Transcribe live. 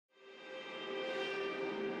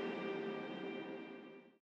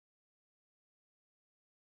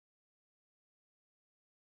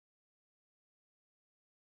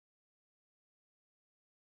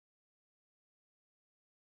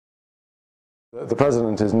The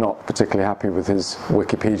president is not particularly happy with his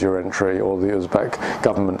Wikipedia entry or the Uzbek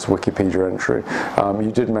government's Wikipedia entry. You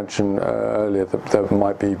did mention earlier that there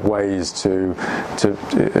might be ways to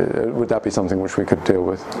would that be something which we could deal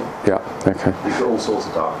with? Yeah, okay. He's got all sorts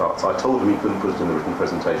of dark arts. I told him he couldn't put it in the written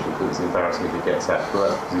presentation because it's embarrassing if he gets that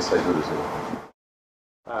correct because he's so good at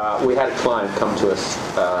it. We had a client come to us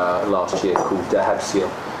last year called Dahabsil,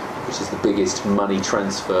 which is the biggest money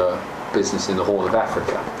transfer business in the Horn of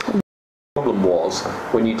Africa. The problem was,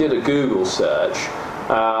 when you did a Google search,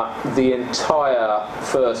 the entire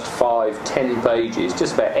first 5-10 pages,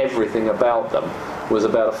 just about everything about them, was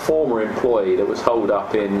about a former employee that was holed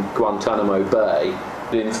up in Guantanamo Bay.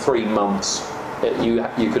 In 3 months,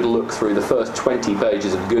 you could look through the first 20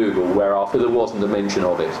 pages of Google, whereafter there wasn't a mention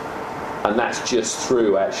of it. And that's just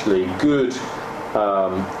through actually good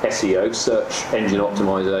SEO, search engine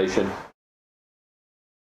optimization.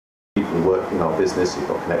 People who work in our business, you've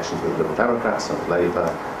got connections with Liberal Democrats and Labour,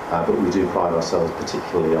 but we do pride ourselves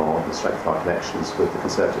particularly on the strength of our connections with the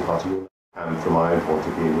Conservative Party. And from my own point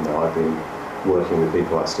of view, I've been working with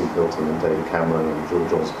people like Steve Hilton and David Cameron and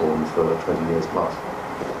George Osborne for 20 years plus.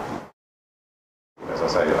 As I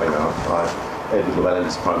say, Ed Llewellyn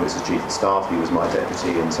is Prime Minister's Chief of Staff. He was my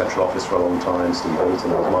deputy in Central Office for a long time. Steve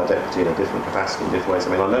Hilton was my deputy in a different capacity, in different ways.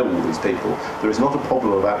 I know all these people. There is not a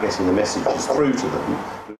problem about getting the messages through to them.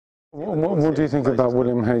 What do you think about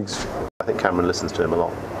William Hague's? I think Cameron listens to him a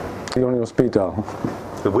lot. Are you on your speed dial?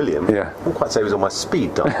 With William? Yeah. I wouldn't quite say he was on my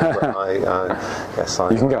speed dial, but yes,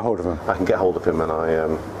 you can get hold of him. I can get hold of him, and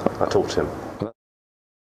I talk to him.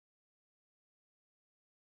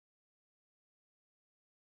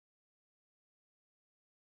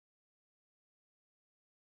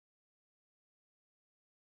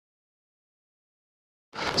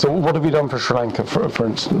 So what have you done for Sri Lanka, for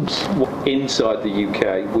instance? Inside the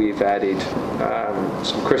UK, we've added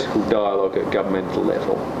some critical dialogue at governmental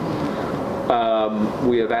level.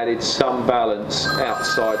 We have added some balance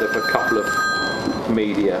outside of a couple of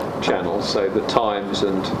media channels, so the Times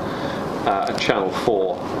and Channel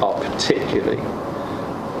 4 are particularly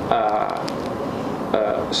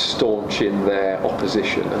staunch in their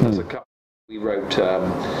opposition. And there's a couple. We wrote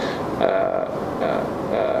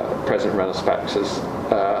President Ramaphosa's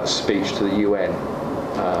speech to the UN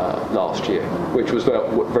last year, which was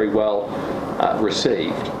very well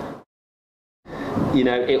received.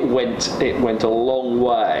 It went a long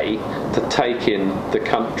way to taking the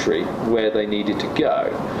country where they needed to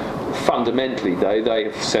go. Fundamentally, though, they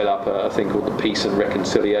have set up a thing called the Peace and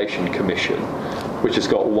Reconciliation Commission, which has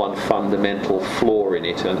got one fundamental flaw in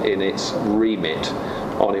it and in its remit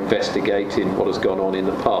on investigating what has gone on in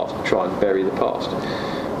the past, try and bury the past.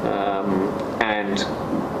 And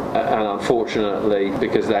unfortunately,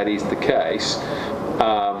 because that is the case,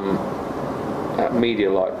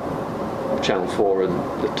 media like Channel 4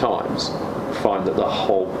 and the Times find that the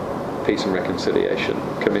whole Peace and Reconciliation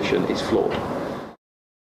Commission is flawed.